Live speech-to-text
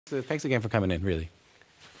So thanks again for coming in, really.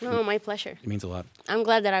 No, my pleasure. It means a lot. I'm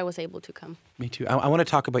glad that I was able to come. Me too. I want to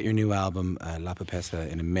talk about your new album, La Papessa,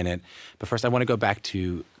 in a minute. But first, I want to go back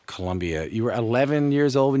to Colombia. You were 11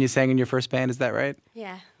 years old when you sang in your first band, is that right?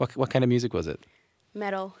 Yeah. What kind of music was it?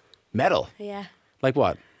 Metal. Metal? Yeah. Like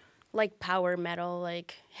what? Like power metal,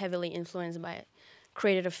 like heavily influenced by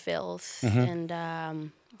Creative Filth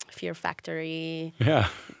and Fear Factory. Yeah.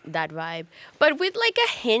 That vibe. But with like a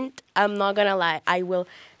hint, I'm not gonna lie, I will,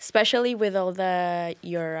 especially with all the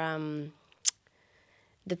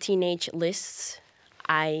teenage lists,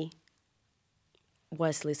 I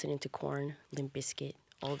was listening to Korn, Limp Bizkit,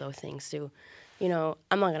 all those things too. You know,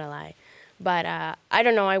 I'm not gonna lie. But I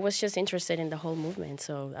don't know, I was just interested in the whole movement,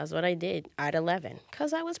 so that's what I did at 11,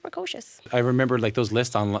 because I was precocious. I remember like those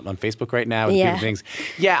lists on Facebook right now. And Yeah. different things.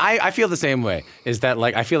 Yeah, I feel the same way. Is that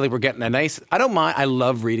like, I feel like we're getting a nice, I don't mind, I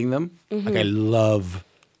love reading them. Like I love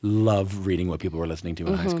reading what people were listening to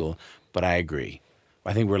in high school. But I agree.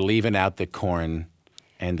 I think we're leaving out the Korn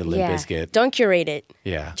and the Limp Bizkit. Don't curate it.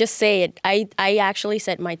 Yeah. Just say it. I actually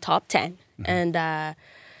said my top 10. And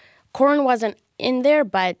Korn wasn't in there,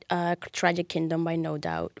 but Tragic Kingdom by No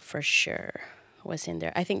Doubt for sure was in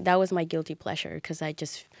there. I think that was my guilty pleasure because I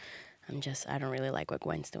don't really like what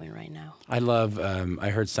Gwen's doing right now. I love, I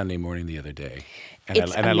heard Sunday Morning the other day. And,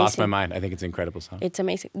 It's I lost my amazing. mind. I think it's an incredible song. It's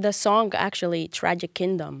amazing. The song, actually, Tragic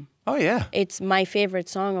Kingdom, Oh, yeah. it's my favorite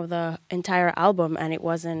song of the entire album, and it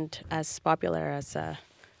wasn't as popular as the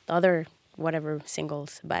other whatever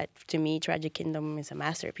singles. But to me, Tragic Kingdom is a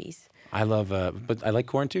masterpiece. I love, but I like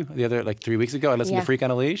Korn too. The other, like 3 weeks ago, I listened to Yeah. Freak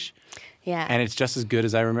on a Leash. Yeah. And it's just as good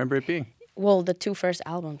as I remember it being. Well, the two first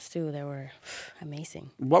albums too, they were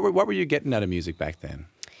amazing. What were you getting out of music back then?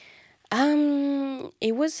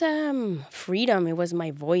 It was freedom. It was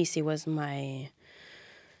my voice. It was my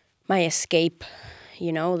escape.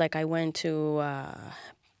 You know, like I went to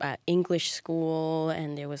English school,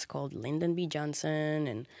 and it was called Lyndon B. Johnson,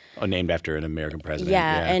 and Oh, named after an American president.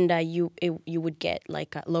 yeah, and you would get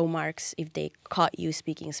like low marks if they caught you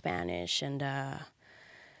speaking Spanish, and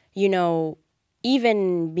you know,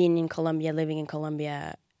 even being in Colombia, living in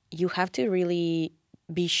Colombia, you have to really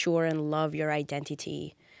be sure and love your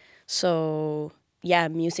identity. So yeah,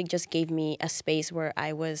 music just gave me a space where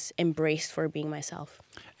I was embraced for being myself.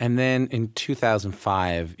 And then in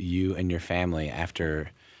 2005, you and your family,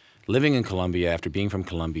 after living in Colombia, after being from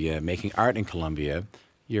Colombia, making art in Colombia,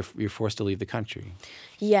 you're forced to leave the country.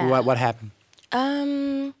 Yeah. What happened?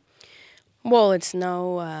 Well, it's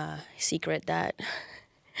no secret that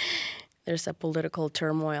there's a political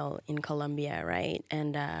turmoil in Colombia, right?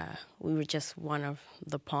 And we were just one of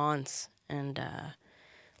the pawns. And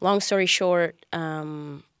long story short,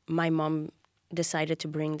 my mom decided to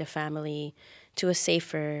bring the family to a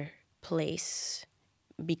safer place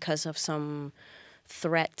because of some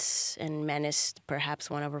threats and menace. Perhaps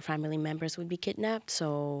one of her family members would be kidnapped.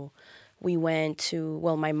 So we went to,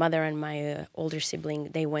 well, my mother and my older sibling,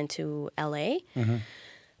 they went to L.A.,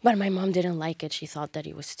 but my mom didn't like it. She thought that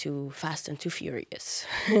it was too fast and too furious.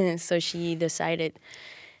 So she decided,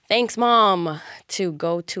 thanks, Mom, to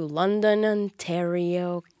go to London,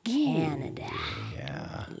 Ontario, Canada.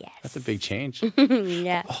 Yeah. Yes. That's a big change.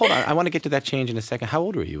 Yeah. Hold on. I want to get to that change in a second. How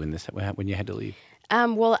old were you when you had to leave?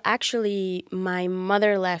 Well, actually, my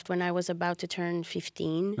mother left when I was about to turn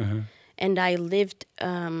 15, and I lived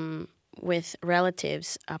with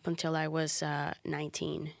relatives up until I was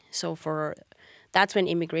 19. So that's when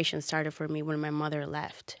immigration started for me, when my mother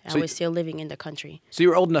left. I was still living in the country. So you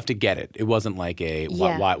were old enough to get it. It wasn't like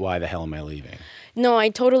Yeah. why the hell am I leaving? No, I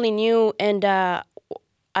totally knew, and I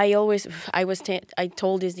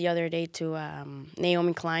told this the other day to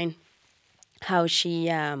Naomi Klein, how she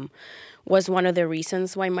was one of the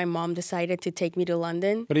reasons why my mom decided to take me to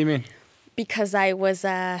London. What do you mean? Because I was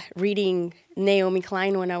reading Naomi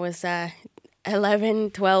Klein when I was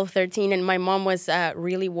 11, 12, 13, and my mom was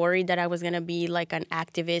really worried that I was going to be like an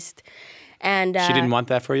activist. And She didn't want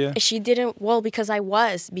that for you? she didn't, well, because I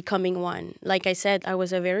was becoming one. Like I said, I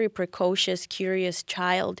was a very precocious, curious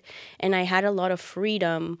child, and I had a lot of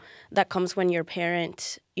freedom that comes when you're a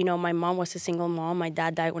parent. You know, my mom was a single mom. My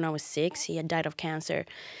dad died when I was 6. He had died of cancer.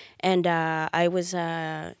 And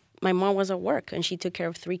my mom was at work, and she took care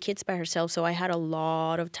of 3 kids by herself, so I had a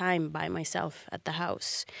lot of time by myself at the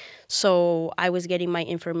house. So I was getting my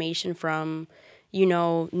information from, you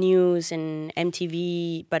know, news and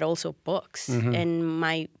MTV, but also books. And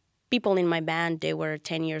my people in my band, they were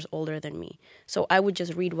 10 years older than me. So I would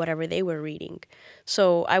just read whatever they were reading.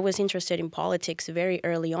 So I was interested in politics very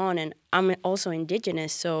early on, and I'm also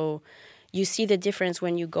indigenous, so you see the difference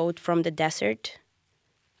when you go from the desert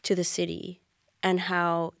to the city. and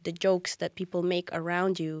how the jokes that people make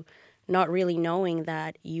around you, not really knowing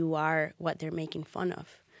that you are what they're making fun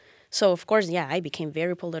of. So, of course, yeah, I became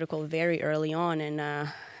very political very early on. And,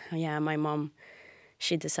 yeah, my mom,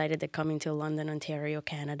 she decided that coming to London, Ontario,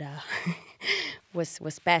 Canada was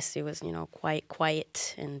best. It was, quite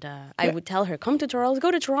quiet. And I would tell her, come to Toronto, let's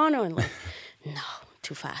go to Toronto. And like, no,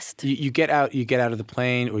 too fast. You get out of the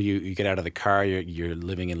plane, or you get out of the car. You're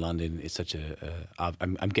living in London. It's such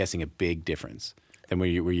I'm guessing a big difference than where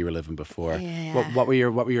you were living before. Yeah. What were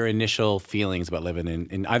your initial feelings about living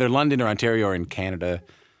in either London or Ontario or in Canada?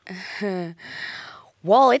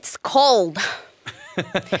 Well, it's cold.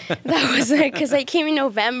 That was because I came in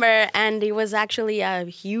November and it was actually a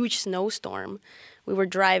huge snowstorm. We were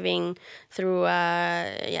driving through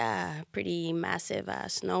pretty massive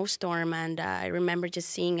snowstorm, and I remember just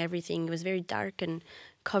seeing everything. It was very dark and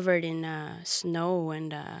covered in snow,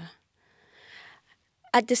 and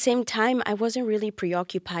at the same time, I wasn't really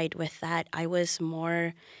preoccupied with that. I was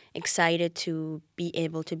more excited to be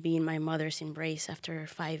able to be in my mother's embrace after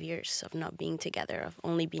 5 years of not being together, of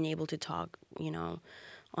only being able to talk,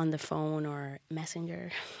 on the phone or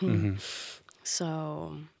messenger. Mm-hmm.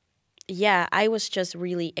 So, yeah, I was just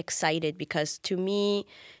really excited because to me,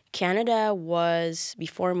 Canada was,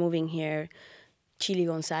 before moving here, Chili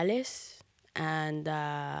Gonzalez and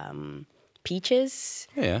Peaches.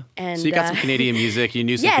 Yeah. And, so you got some Canadian music. You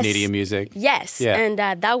knew some Canadian music. Yes. Yeah. And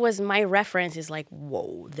that was my reference. Is like,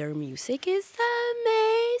 whoa, their music is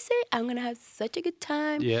amazing. I'm going to have such a good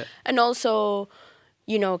time. Yeah. And also,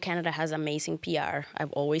 Canada has amazing PR.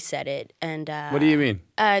 I've always said it. And what do you mean?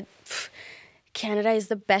 Canada is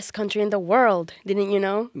the best country in the world. Didn't you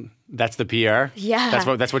know? That's the PR? Yeah.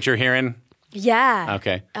 That's what you're hearing? Yeah.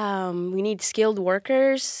 Okay. We need skilled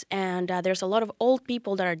workers, and there's a lot of old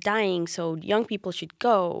people that are dying, so young people should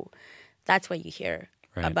go. That's what you hear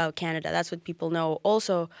about Canada. That's what people know.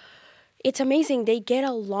 Also, it's amazing. They get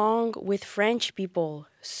along with French people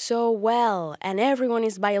so well, and everyone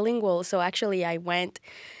is bilingual. So actually, I went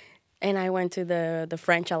to the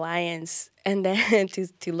French Alliance and then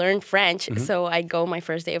to learn French. Mm-hmm. So I go my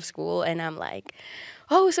first day of school, and I'm like,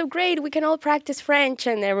 oh, so great. We can all practice French.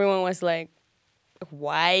 And everyone was like,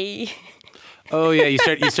 why? Oh, yeah. You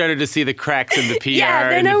started to see the cracks in the PR. Yeah,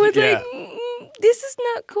 then I was like, this is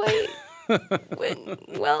not quite...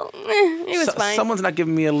 well, it was fine. Someone's not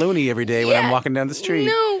giving me a loonie every day when I'm walking down the street.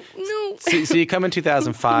 No. So you come in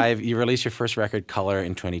 2005. You release your first record, Color,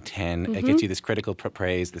 in 2010. Mm-hmm. It gets you this critical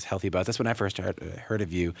praise, this healthy buzz. That's when I first heard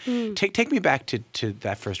of you. Mm. Take me back to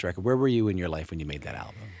that first record. Where were you in your life when you made that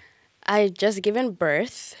album? I had just given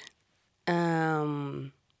birth.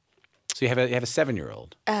 So you have a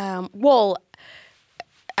 7-year-old. Well,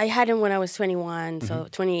 I had him when I was 21, mm-hmm. So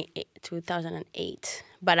 2008.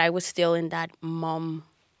 But I was still in that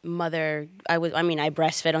mother. I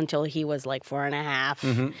breastfed until he was like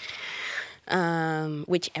 4.5, mm-hmm.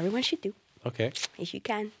 Which everyone should do. Okay. If you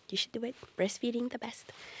can, you should do it. Breastfeeding, the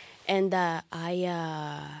best. And I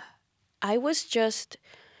was just,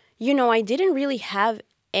 I didn't really have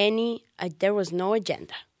there was no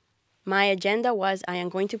agenda. My agenda was I am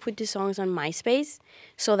going to put these songs on MySpace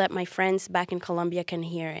so that my friends back in Colombia can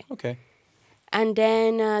hear it. Okay. And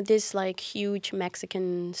then this huge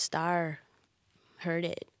Mexican star heard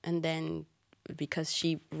it. And then because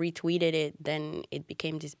she retweeted it, then it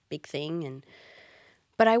became this big thing.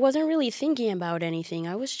 But I wasn't really thinking about anything.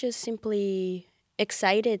 I was just simply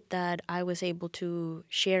excited that I was able to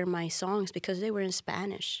share my songs because they were in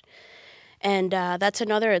Spanish. And that's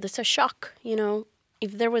a shock,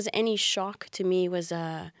 If there was any shock to me, it was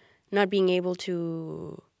not being able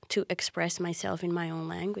to express myself in my own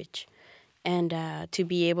language. And to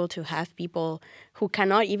be able to have people who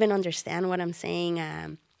cannot even understand what I'm saying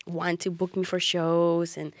want to book me for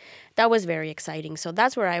shows. And that was very exciting. So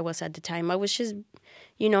that's where I was at the time. I was just,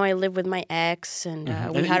 I lived with my ex, and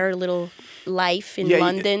mm-hmm. we had our little life in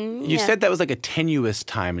London. You said that was like a tenuous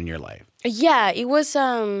time in your life. Yeah, it was.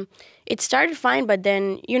 It started fine, but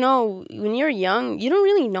then, when you're young, you don't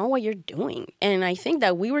really know what you're doing. And I think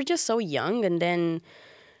that we were just so young, and then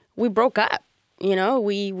we broke up. It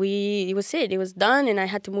was it. It was done, and I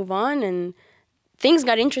had to move on. And things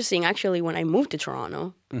got interesting, actually, when I moved to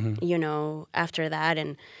Toronto, mm-hmm. After that.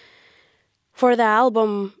 And for the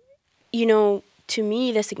album, to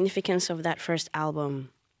me, the significance of that first album,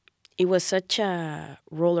 it was such a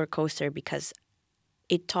roller coaster because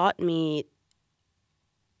it taught me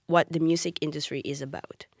what the music industry is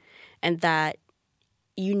about, and that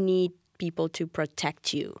you need people to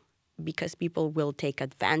protect you because people will take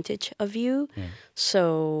advantage of you. Yeah.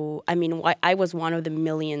 So, I was one of the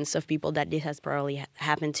millions of people that this has probably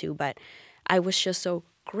happened to, but I was just so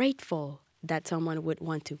grateful that someone would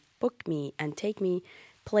want to book me and take me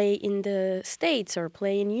play in the States or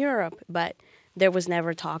play in Europe. But there was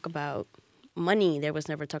never talk about money. There was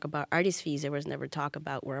never talk about artist fees. There was never talk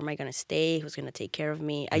about where am I going to stay, who's going to take care of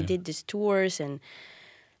me. I did these tours and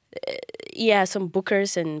some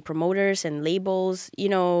bookers and promoters and labels,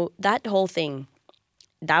 that whole thing,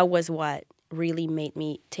 that was what really made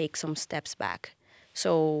me take some steps back.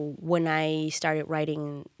 So when I started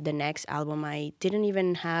writing the next album, I didn't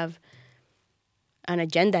even have an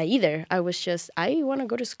agenda either. I was just, I want to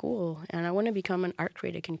go to school and I want to become an art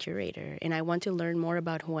critic and curator, and I want to learn more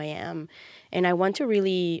about who I am, and I want to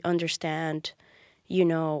really understand,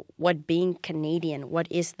 what being Canadian, what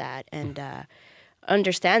is that, and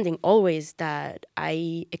understanding always that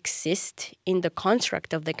I exist in the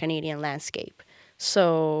construct of the Canadian landscape.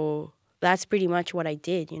 So that's pretty much what I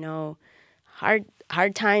did.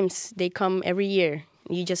 Hard times, they come every year.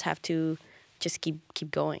 You just have to just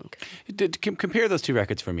keep going. Compare those two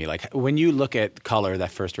records for me. Like when you look at Color,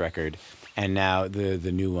 that first record, and now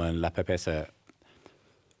the new one, La Pepesa,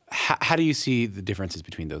 how do you see the differences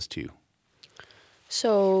between those two?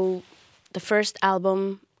 So the first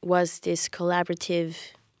album was this collaborative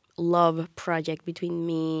love project between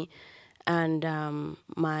me and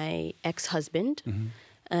my ex-husband. Mm-hmm.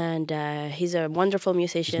 And he's a wonderful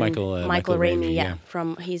musician. Michael Ramey, yeah.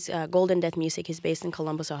 From his Golden Death Music. He's based in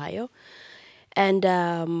Columbus, Ohio. And,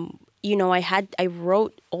 I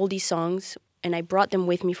wrote all these songs and I brought them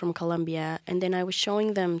with me from Colombia. And then I was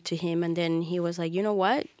showing them to him. And then he was like, you know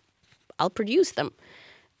what? I'll produce them.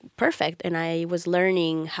 Perfect. And I was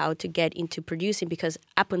learning how to get into producing because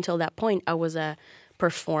up until that point, I was a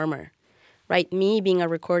performer, right? Me being a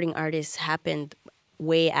recording artist happened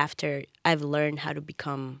way after I've learned how to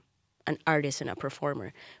become an artist and a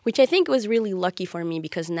performer, which I think was really lucky for me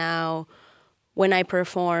because now when I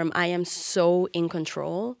perform, I am so in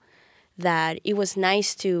control that it was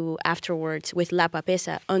nice to, afterwards, with La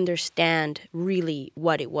Papesa, understand really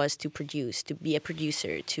what it was to produce, to be a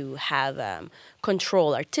producer, to have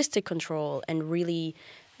control, artistic control, and really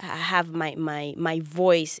have my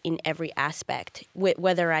voice in every aspect,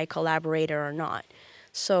 whether I collaborate or not.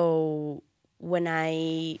 So when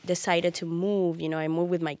I decided to move, I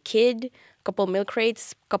moved with my kid, a couple milk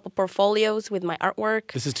crates, a couple portfolios with my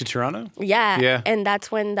artwork. This is to Toronto? Yeah. And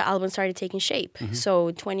that's when the album started taking shape. Mm-hmm. So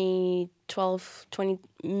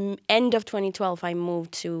end of 2012, I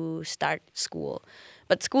moved to start school.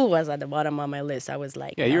 But school was at the bottom of my list. I was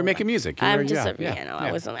like... Yeah, you were making music. I want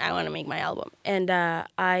to make my album. And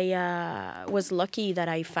I was lucky that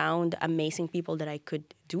I found amazing people that I could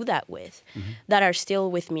do that with, mm-hmm. that are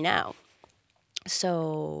still with me now.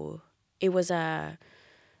 So it was a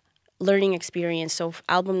learning experience. So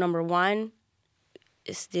album number one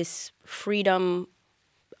is this freedom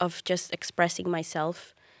of just expressing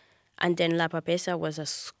myself. And then La Papesa was a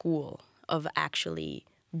school of actually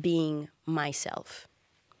being myself.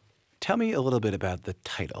 Tell me a little bit about the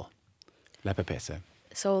title, La Papesa.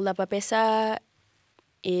 So La Papesa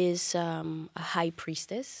is a high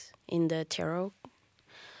priestess in the tarot.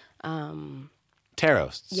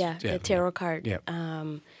 Tarot. Yeah, the tarot card. Yeah.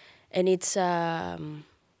 And it's...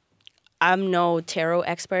 I'm no tarot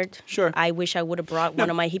expert. Sure. I wish I would have brought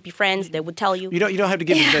one of my hippie friends. They would tell you. You don't have to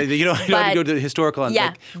give. You don't have to go to the historical.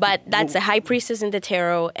 But that's a high priestess in the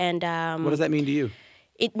tarot, and what does that mean to you?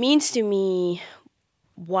 It means to me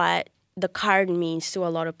what the card means to a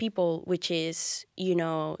lot of people, which is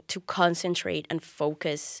to concentrate and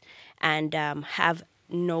focus and have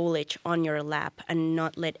knowledge on your lap and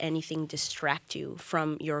not let anything distract you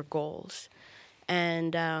from your goals.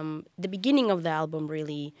 And the beginning of the album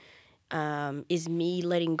really. Is me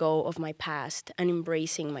letting go of my past and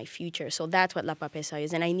embracing my future. So that's what La Papesa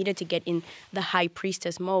is. And I needed to get in the high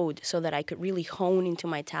priestess mode so that I could really hone into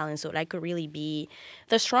my talents, so that I could really be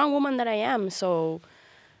the strong woman that I am. So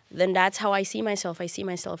then that's how I see myself. I see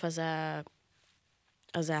myself as a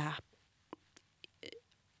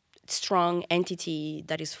strong entity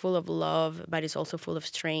that is full of love, but is also full of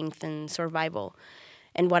strength and survival.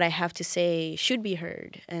 And what I have to say should be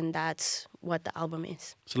heard, and that's what the album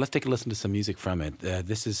is. So let's take a listen to some music from it.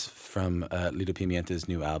 This is from Lido Pimienta's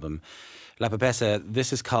new album, La Papesa.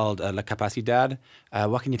 This is called La Capacidad.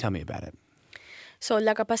 What can you tell me about it? So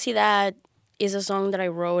La Capacidad is a song that I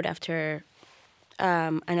wrote after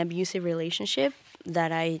an abusive relationship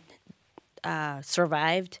that I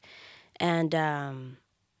survived. And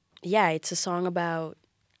it's a song about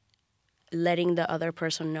letting the other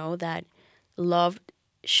person know that love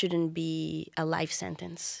shouldn't be a life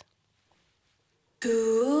sentence.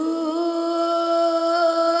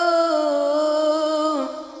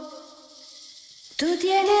 Tú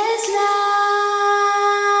tienes la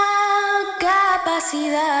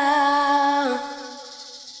capacidad.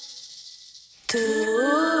 Tú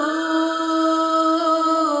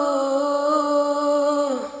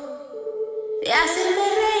de hacerme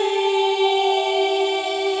reír,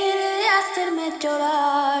 de hacerme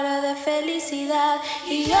llorar de felicidad.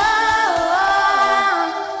 Y yo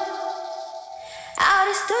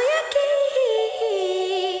ahora estoy aquí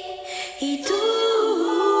y tú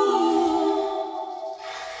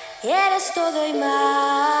eres todo y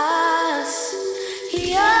más.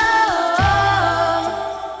 Y yo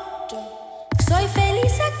soy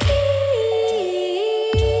feliz aquí,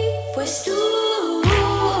 pues tú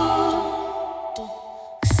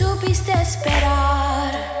supiste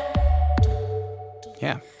esperar.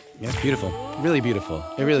 Yeah. Yeah, it's beautiful. Really beautiful.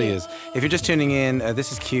 It really is. If you're just tuning in,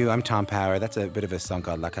 this is Q. I'm Tom Power. That's a bit of a song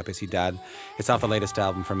called La Capacidad. It's off the latest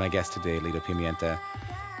album from my guest today, Lido Pimienta.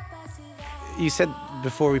 You said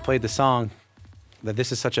before we played the song that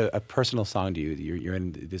this is such a personal song to you. You're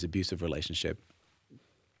in this abusive relationship.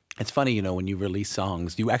 It's funny, you know, when you release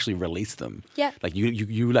songs, you actually release them. Yeah. Like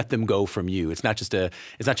you let them go from you. It's not just a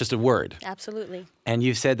word. Absolutely. And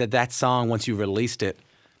you said that song, once you released it,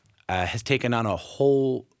 has taken on a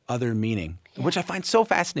whole other meaning, which I find so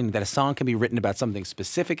fascinating, that a song can be written about something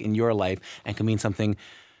specific in your life and can mean something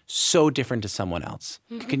so different to someone else.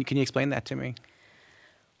 Mm-hmm. Can you explain that to me?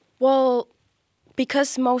 Well,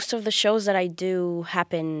 because most of the shows that I do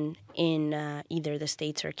happen in either the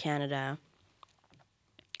States or Canada,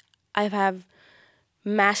 I have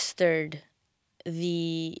mastered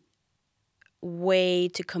the way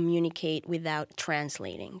to communicate without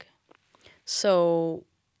translating. So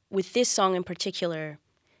with this song in particular,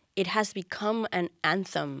 it has become an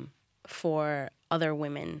anthem for other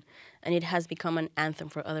women, and it has become an anthem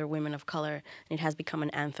for other women of color, and it has become an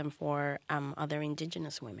anthem for other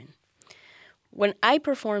Indigenous women. When I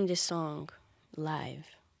perform this song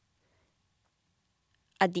live,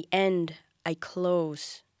 at the end, I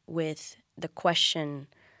close with the question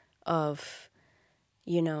of,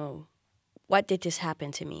 you know, what did this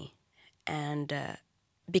happen to me? And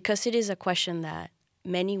because it is a question that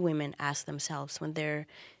many women ask themselves when they're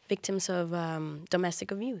victims of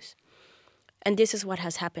domestic abuse. And this is what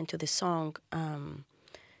has happened to this song.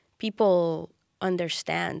 People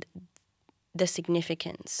understand the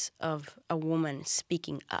significance of a woman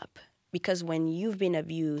speaking up, because when you've been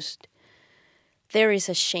abused, there is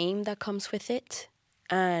a shame that comes with it,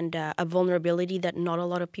 and a vulnerability that not a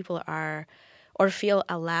lot of people are or feel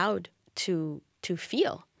allowed to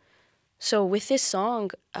feel. So with this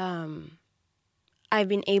song, I've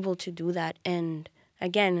been able to do that, and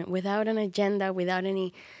again, without an agenda, without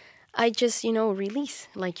any, I just, release,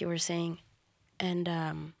 like you were saying. And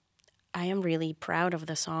I am really proud of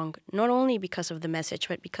the song, not only because of the message,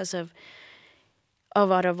 but because of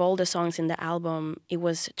out of all the songs in the album, it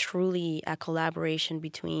was truly a collaboration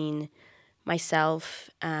between myself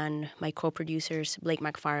and my co-producers, Blake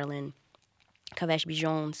McFarlane, Kavesh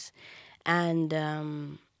Bijones, and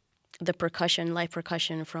the live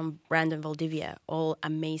percussion from Brandon Valdivia, all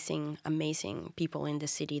amazing, amazing people in the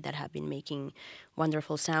city that have been making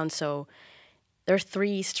wonderful sounds. So they're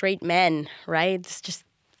three straight men, right? It's just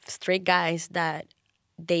straight guys that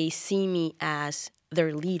they see me as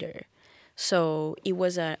their leader. So it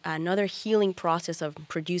was another healing process of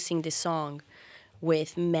producing this song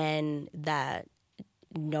with men that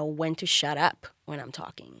know when to shut up when I'm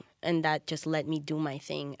talking, and that just let me do my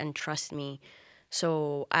thing and trust me.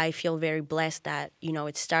 So I feel very blessed that,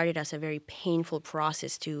 it started as a very painful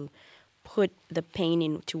process to put the pain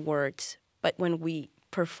into words. But when we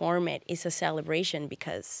perform it, it's a celebration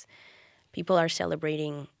because people are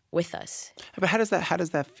celebrating with us. But how does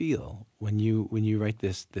that feel when you write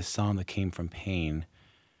this song that came from pain?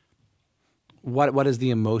 What is the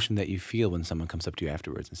emotion that you feel when someone comes up to you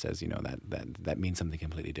afterwards and says, that means something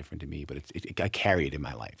completely different to me, but I carry it in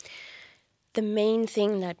my life? The main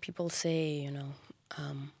thing that people say,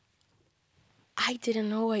 I didn't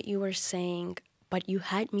know what you were saying, but you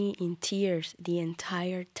had me in tears the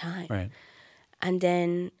entire time. Right. And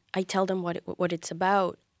then I tell them what it's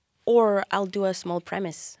about, or I'll do a small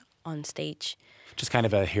premise on stage. Just kind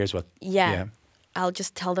of here's what... Yeah. I'll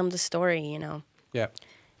just tell them the story, Yeah.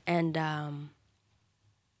 And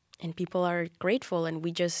people are grateful, and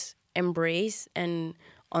we just embrace and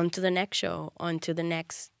on to the next show, on to the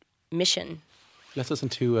next mission. Let's listen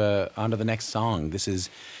to on to the next song. This is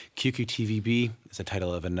QQTVB. It's the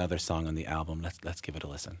title of another song on the album. Let's give it a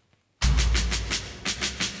listen.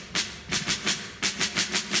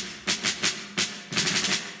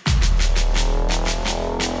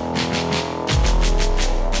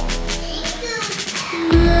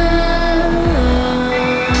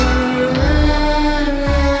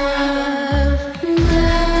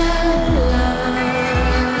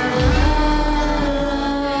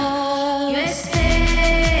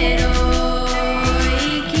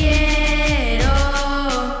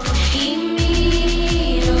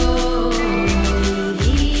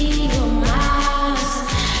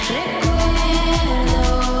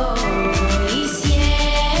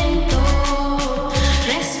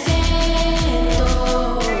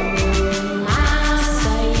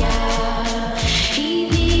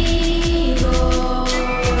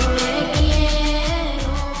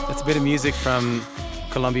 It's a bit of music from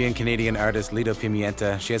Colombian Canadian artist Lido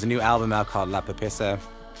Pimienta. She has a new album out called La Pepesa.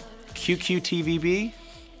 QQTVB?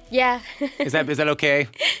 Yeah. Is that okay?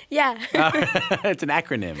 Yeah. It's an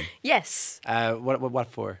acronym. Yes.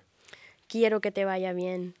 What for? Quiero que te vaya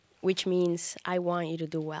bien, which means I want you to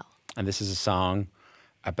do well. And this is a song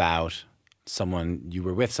about someone you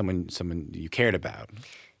were with, someone you cared about.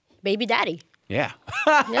 Baby daddy. Yeah.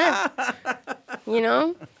 Yeah. You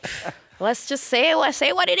know? Let's just say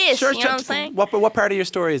what it is. Sure. You know what I'm saying? What part of your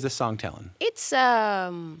story is this song telling? It's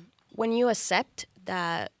when you accept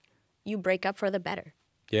that you break up for the better.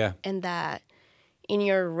 Yeah. And that in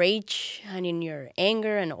your rage and in your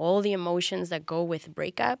anger and all the emotions that go with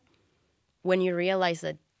breakup, when you realize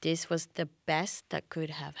that this was the best that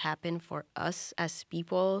could have happened for us as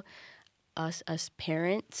people, us as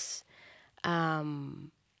parents,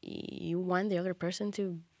 you want the other person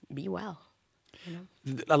to be well. You know?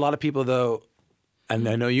 A lot of people, though, and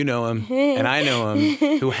I know you know him, and I know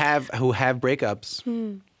him, who have breakups.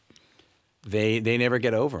 They never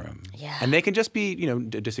get over them. Yeah. And they can just be,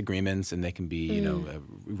 disagreements, and they can be,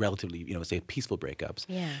 relatively, say peaceful breakups.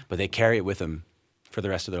 Yeah. But they carry it with them for the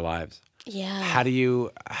rest of their lives. Yeah. How do you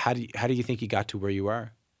think you got to where you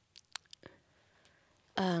are?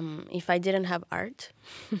 If I didn't have art.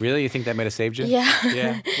 Really? You think that might have saved you? Yeah.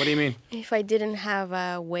 Yeah. What do you mean? If I didn't have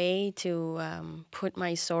a way to put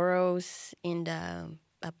my sorrows in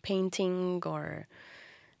a painting or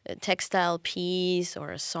a textile piece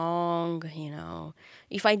or a song,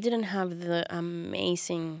 if I didn't have the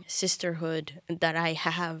amazing sisterhood that I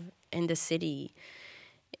have in the city,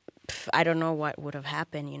 I don't know what would have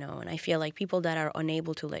happened, And I feel like people that are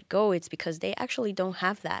unable to let go, it's because they actually don't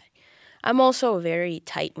have that. I'm also very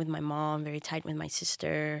tight with my mom, very tight with my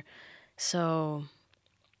sister. So,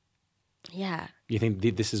 yeah. You think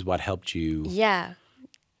this is what helped you? Yeah.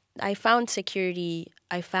 I found security.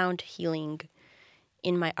 I found healing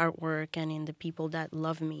in my artwork and in the people that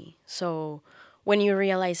love me. So when you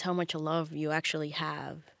realize how much love you actually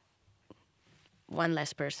have, one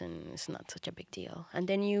less person is not such a big deal. And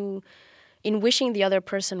then in wishing the other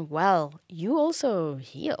person well, you also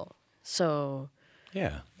heal. So...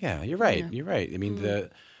 Yeah, you're right. Yeah. You're right. I mean, the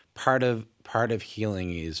part of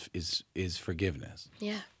healing is forgiveness.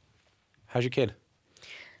 Yeah. How's your kid?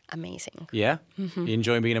 Amazing. Yeah? You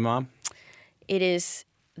enjoying being a mom? It is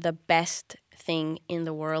the best thing in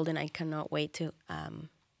the world, and I cannot wait to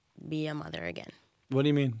be a mother again. What do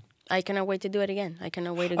you mean? I cannot wait to do it again. I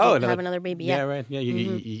cannot wait to have another baby. Yeah, right. Yeah,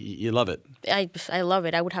 you love it. I love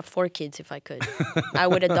it. I would have 4 kids if I could. I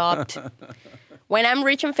would adopt. When I'm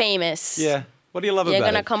rich and famous. Yeah. What do you love about it? You're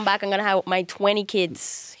going to come back. I'm going to have my 20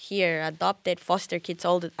 kids here, adopted, foster kids,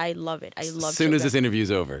 all that. I love it. I love it. As soon as this interview's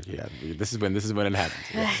over. Yeah. This is when it happens.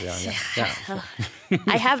 Yeah.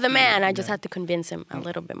 I have the man. I just have to convince him a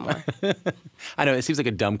little bit more. I know it seems like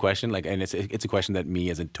a dumb question, and it's a question that me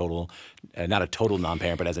as a total, not a total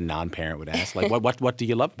non-parent, but as a non-parent would ask. Like, what do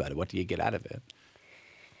you love about it? What do you get out of it?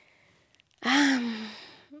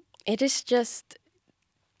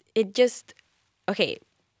 Okay.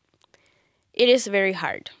 It is very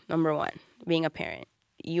hard, number one, being a parent.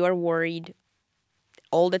 You are worried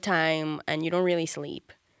all the time and you don't really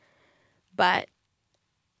sleep. But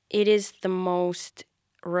it is the most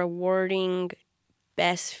rewarding,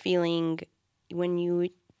 best feeling when you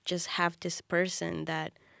just have this person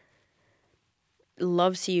that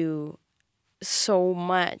loves you so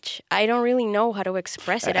much. I don't really know how to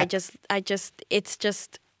express it. It's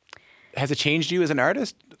just... Has it changed you as an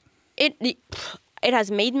artist? It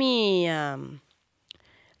has made me a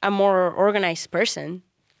more organized person.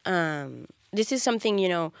 This is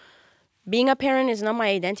something, being a parent is not my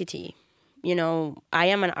identity. I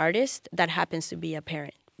am an artist that happens to be a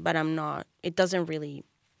parent, but I'm not. It doesn't really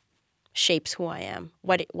shapes who I am.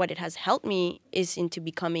 What it has helped me is into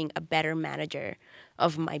becoming a better manager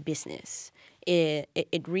of my business. It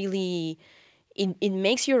really... It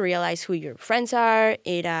makes you realize who your friends are.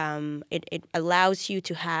 It allows you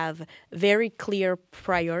to have very clear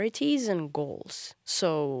priorities and goals.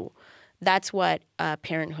 So that's what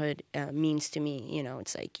parenthood means to me.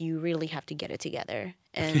 It's like you really have to get it together,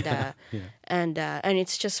 and and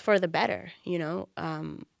it's just for the better.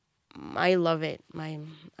 I love it.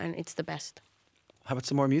 And it's the best. How about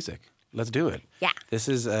some more music? Let's do it. Yeah. This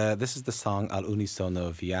is the song Al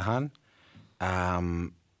Unisono Viajan.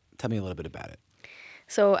 Tell me a little bit about it.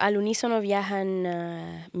 So, al unisono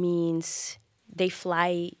viajan means they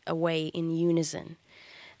fly away in unison.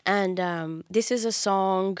 And this is a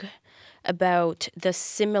song about the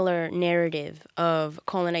similar narrative of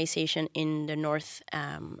colonization in the North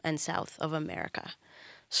and South of America.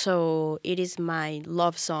 So it is my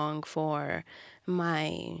love song for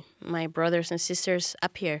my brothers and sisters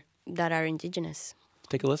up here that are indigenous.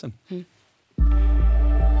 Take a listen.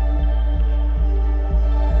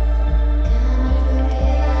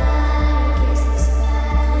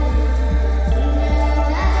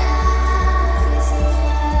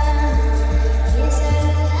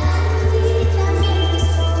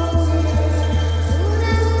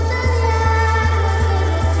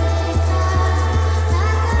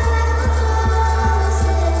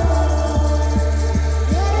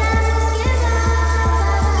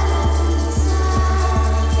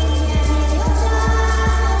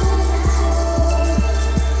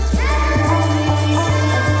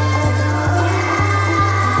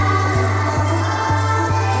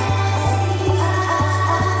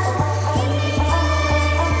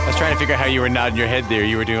 Trying to figure out how you were nodding your head there.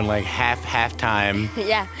 You were doing like half-time.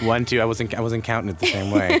 Yeah. 1, 2. I wasn't counting it the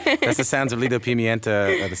same way. That's the sounds of Lido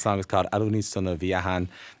Pimienta. The song is called Alunisono Viajan.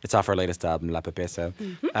 It's off our latest album, La Pepesa.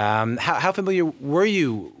 How familiar were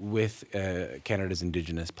you with Canada's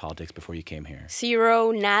Indigenous politics before you came here?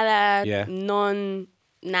 Zero, nada, Yeah.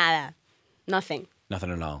 nada, nothing.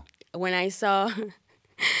 Nothing at all. When I saw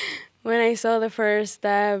the first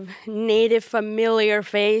native familiar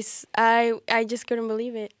face, I just couldn't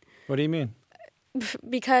believe it. What do you mean?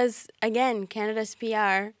 Because again, Canada's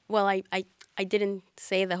PR. Well, I didn't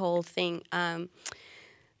say the whole thing.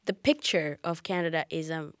 The picture of Canada is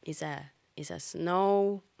a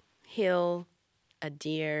snow hill, a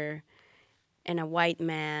deer, and a white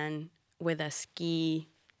man with a ski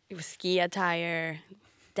attire,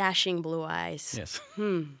 dashing blue eyes. Yes.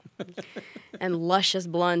 And luscious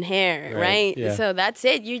blonde hair, right? Yeah. So that's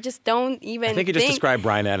it. You just don't even I think you just described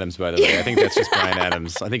Bryan Adams, by the way. I think that's just Bryan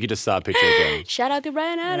Adams. I think you just saw a picture again. Shout out to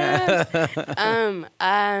Bryan Adams.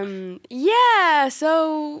 Yeah,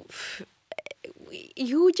 so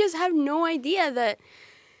you just have no idea that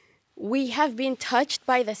we have been touched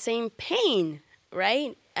by the same pain,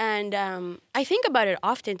 right? And I think about it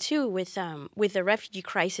often, too, with the refugee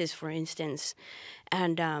crisis, for instance.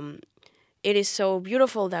 And it is so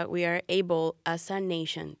beautiful that we are able, as a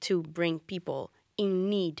nation, to bring people in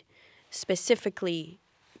need, specifically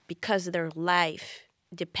because their life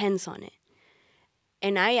depends on it.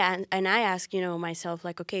 And I ask, myself,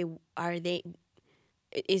 like, okay,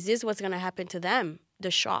 is this what's going to happen to them? The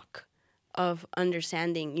shock of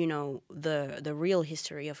understanding, the real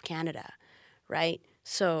history of Canada, right?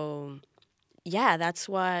 So, yeah, that's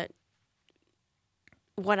what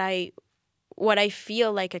I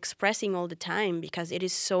feel like expressing all the time, because it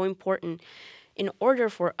is so important in order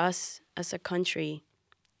for us as a country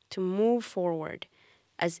to move forward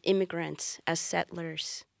as immigrants, as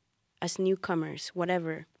settlers, as newcomers,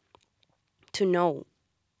 whatever, to know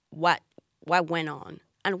what went on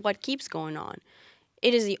and what keeps going on.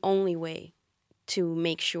 It is the only way to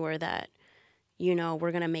make sure that,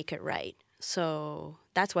 we're going to make it right. So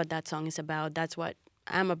that's what that song is about. That's what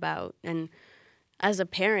I'm about. And as a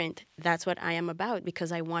parent, that's what I am about,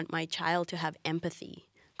 because I want my child to have empathy,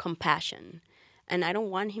 compassion. And I don't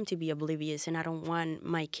want him to be oblivious, and I don't want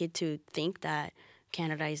my kid to think that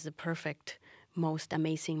Canada is the perfect, most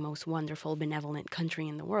amazing, most wonderful, benevolent country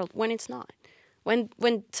in the world, when it's not.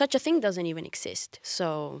 When such a thing doesn't even exist.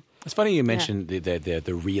 So it's funny you mentioned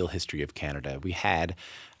the real history of Canada. We had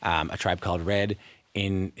a Tribe Called Red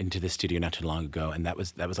into the studio not too long ago, and that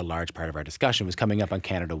was a large part of our discussion, was coming up on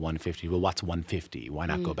Canada 150. Well, what's 150? Why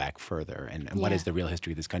not go back further? And what is the real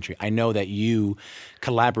history of this country? I know that you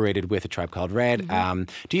collaborated with a Tribe Called Red.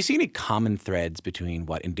 Do you see any common threads between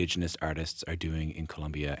what Indigenous artists are doing in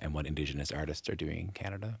Colombia and what Indigenous artists are doing in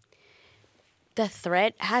Canada? The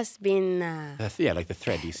thread has been... the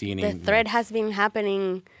thread. Do you see any... The thread has been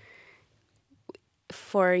happening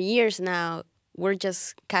for years now. We're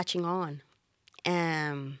just catching on.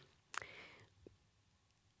 I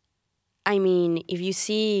mean, if you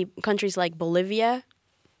see countries like Bolivia,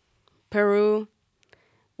 Peru,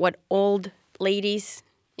 what old ladies,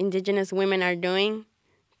 indigenous women are doing,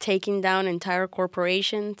 taking down entire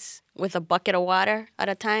corporations with a bucket of water at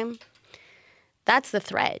a time, that's the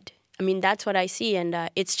thread. I mean, that's what I see, and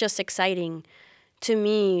it's just exciting to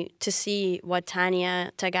me to see what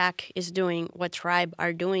Tanya Tagak is doing, what Tribe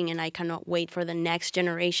are doing, and I cannot wait for the next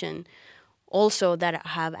generation also that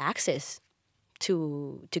have access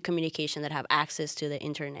to communication, that have access to the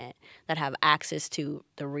internet, that have access to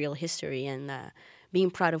the real history, and being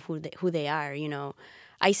proud of who they are.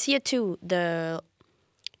 I see it too.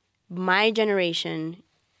 My generation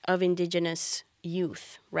of indigenous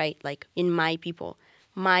youth, right? Like in my people,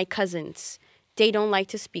 my cousins, they don't like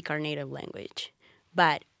to speak our native language,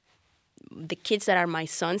 but the kids that are my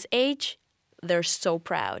son's age, they're so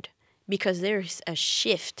proud because there's a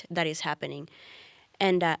shift that is happening.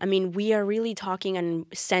 And I mean, we are really talking and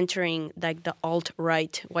centering like the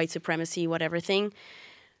alt-right, white supremacy, whatever thing.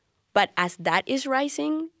 But as that is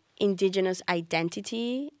rising, indigenous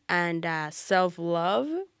identity and self-love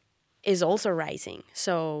is also rising.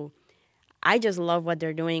 So I just love what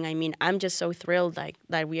they're doing. I mean, I'm just so thrilled like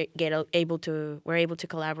that we're able to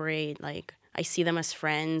collaborate. Like I see them as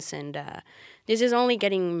friends, and this is only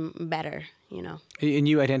getting better, you know. And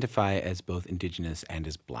you identify as both indigenous and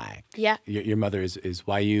as Black. Yeah. Your mother is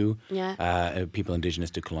Wayu, Yeah. people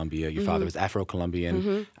indigenous to Colombia. Your father was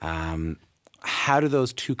Afro-Colombian. How do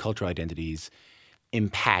those two cultural identities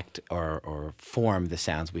impact or form the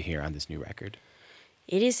sounds we hear on this new record?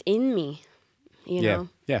 It is in me, you know.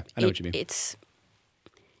 Yeah, I know what you mean.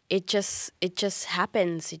 It just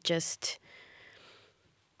happens. It's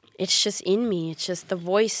just in me. It's just the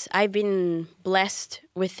voice. I've been blessed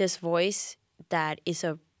with this voice that is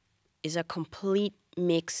a complete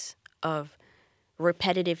mix of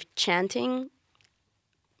repetitive chanting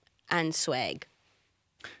and swag.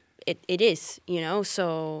 It is, you know.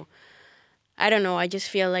 So I don't know. I just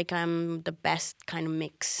feel like I'm the best kind of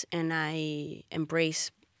mix, and I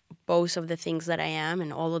embrace both of the things that I am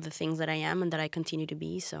and all of the things that I am and that I continue to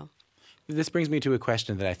be. So this brings me to a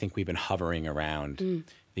question that I think we've been hovering around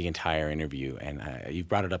the entire interview, and you've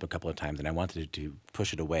brought it up a couple of times, and I wanted to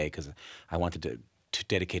push it away because I wanted to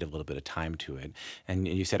dedicate a little bit of time to it. And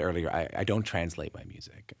you said earlier, I don't translate my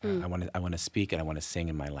music. I want to speak and I want to sing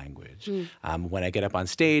in my language. When I get up on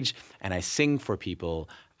stage and I sing for people,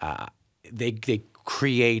 they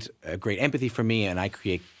create a great empathy for me, and I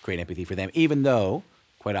create great empathy for them, even though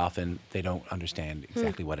quite often they don't understand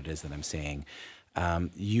exactly what it is that I'm saying.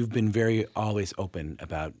 You've been very always open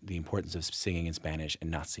about the importance of singing in Spanish and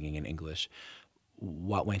not singing in English.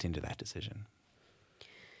 What went into that decision?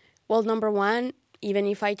 Well, number one, even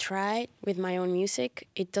if I try with my own music,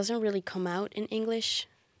 it doesn't really come out in English.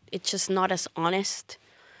 It's just not as honest.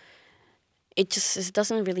 It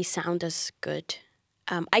doesn't really sound as good.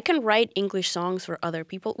 I can write English songs for other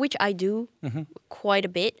people, which I do quite a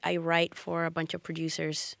bit. I write for a bunch of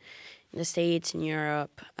producers in the States, in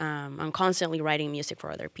Europe. I'm constantly writing music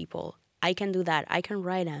for other people. I can do that. I can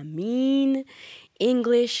write a mean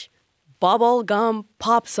English bubblegum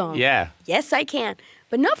pop song. Yeah. Yes, I can.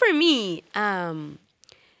 But not for me. And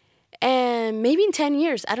maybe in 10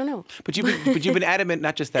 years, I don't know. But you've been adamant,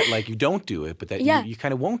 not just that like you don't do it, but that you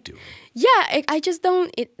kind of won't do it. Yeah, I just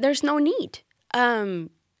don't. There's no need.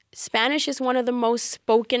 Spanish is one of the most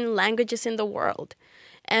spoken languages in the world.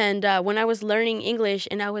 And when I was learning English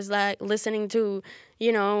and I was like listening to,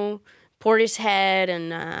 you know, Portishead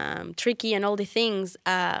and Tricky and all the things,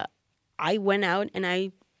 I went out and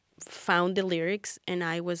I found the lyrics and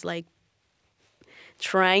I was like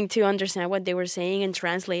trying to understand what they were saying and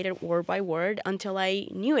translate it word by word until I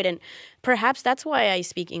knew it. And perhaps that's why I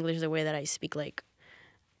speak English the way that I speak, like,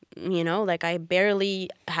 you know, like I barely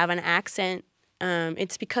have an accent.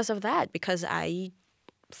 It's because of that, because I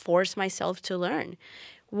force myself to learn.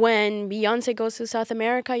 When Beyonce goes to South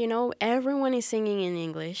America, you know, everyone is singing in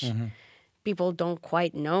English. People don't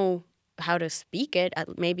quite know how to speak it.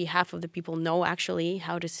 Maybe half of the people know actually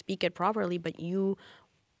how to speak it properly, but you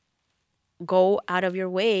go out of your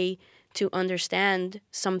way to understand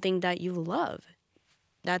something that you love.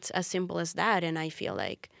 That's as simple as that. And I feel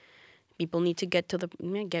like people need to get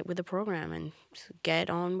with the program and get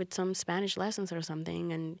on with some Spanish lessons or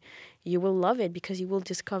something, and you will love it because you will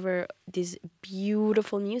discover this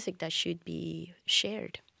beautiful music that should be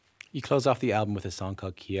shared. You close off the album with a song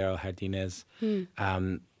called Quiero Jardines.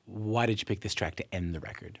 Why did you pick this track to end the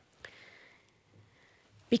record?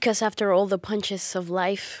 Because after all the punches of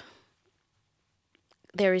life,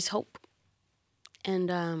 there is hope. And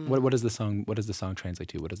what does the song translate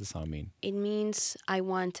to? What does the song mean? It means I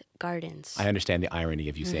want gardens. I understand the irony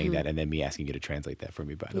of you saying that and then me asking you to translate that for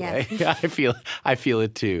me, by the way. I feel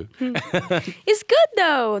it too. It's good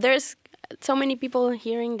though. There's so many people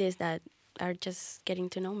hearing this that are just getting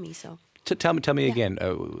to know me. So tell me again.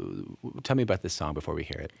 Tell me about this song before we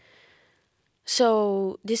hear it.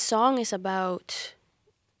 So this song is about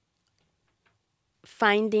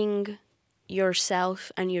finding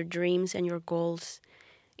yourself and your dreams and your goals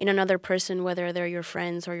in another person, whether they're your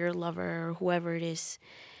friends or your lover or whoever it is,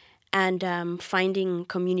 and finding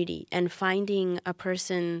community and finding a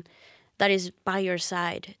person that is by your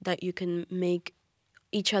side, that you can make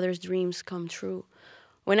each other's dreams come true.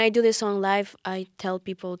 When I do this song live, I tell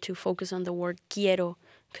people to focus on the word quiero,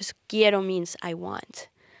 because quiero means I want.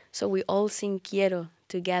 So we all sing quiero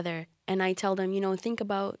together, and I tell them, you know, think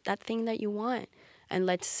about that thing that you want. And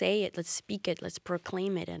let's say it, let's speak it, let's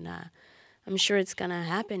proclaim it, and I'm sure it's gonna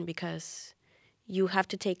happen because you have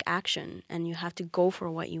to take action and you have to go for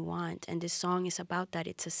what you want. And this song is about that.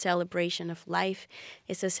 It's a celebration of life.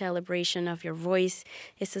 It's a celebration of your voice.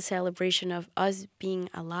 It's a celebration of us being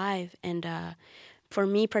alive. And for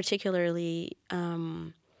me particularly,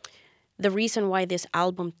 the reason why this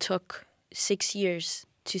album took 6 years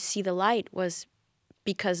to see the light was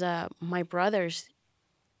because my brother's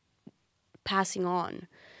passing on.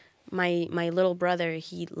 My little brother,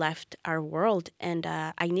 he left our world, and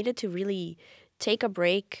I needed to really take a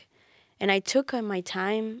break. And I took my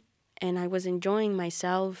time, and I was enjoying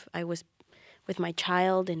myself. I was with my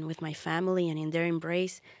child and with my family, and in their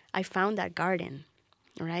embrace, I found that garden,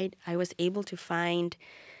 right? I was able to find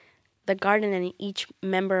the garden, and each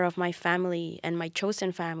member of my family and my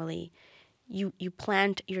chosen family, you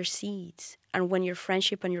plant your seeds. And when your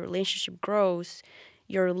friendship and your relationship grows,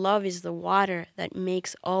 your love is the water that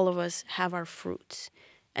makes all of us have our fruits.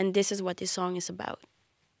 And this is what this song is about.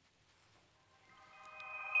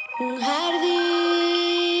 Un jardín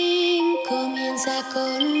comienza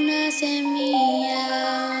con una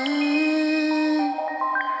semilla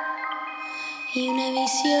y una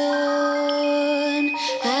visión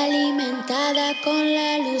alimentada con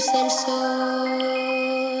la luz del sol.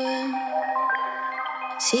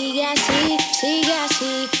 Sigue así,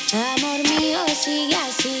 amor mío, sigue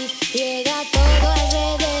así. Llega todo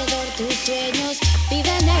alrededor, tus sueños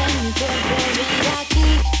viven en mi cuerpo.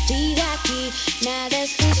 Vida aquí, nada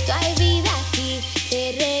es justo, hay vida aquí.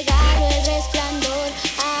 Te regalo el resplandor,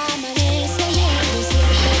 amanece en el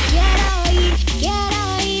desierto. Quiero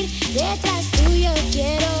ir, detrás tuyo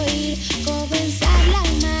quiero ir. Comenzar la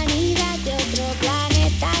humanidad de otro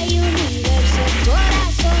planeta y universo.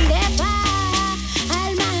 Corazón de paz,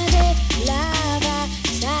 alma de lava,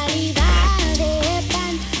 saliva de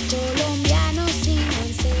pan, colombiano sin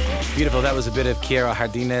ancestros. Beautiful. That was a bit of Quiero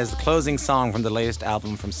Jardines, the closing song from the latest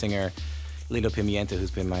album from singer Lido Pimienta,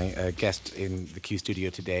 who's been my guest in the Q studio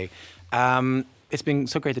today. It's been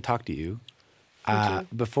so great to talk to you.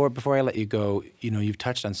 Before I let you go, you've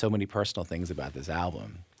touched on so many personal things about this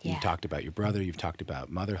album. Yeah. You've talked about your brother. You've talked about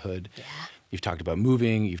motherhood. Yeah. You've talked about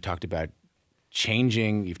moving. You've talked about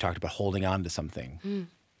changing. You've talked about holding on to something.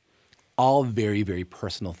 All very, very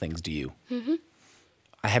personal things to you. Mm-hmm.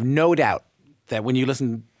 I have no doubt that when you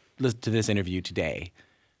listen to this interview today,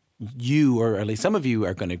 you, or at least some of you,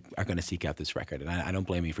 are going to seek out this record, and I don't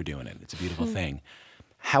blame you for doing it. It's a beautiful thing.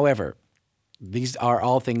 However, these are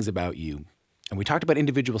all things about you. And we talked about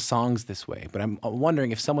individual songs this way, but I'm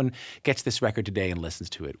wondering if someone gets this record today and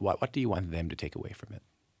listens to it, what do you want them to take away from it?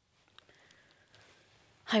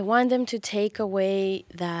 I want them to take away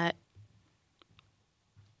that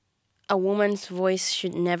a woman's voice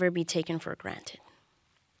should never be taken for granted.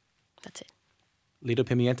 That's it. Lido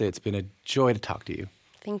Pimienta, it's been a joy to talk to you.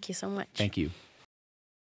 Thank you so much. Thank you.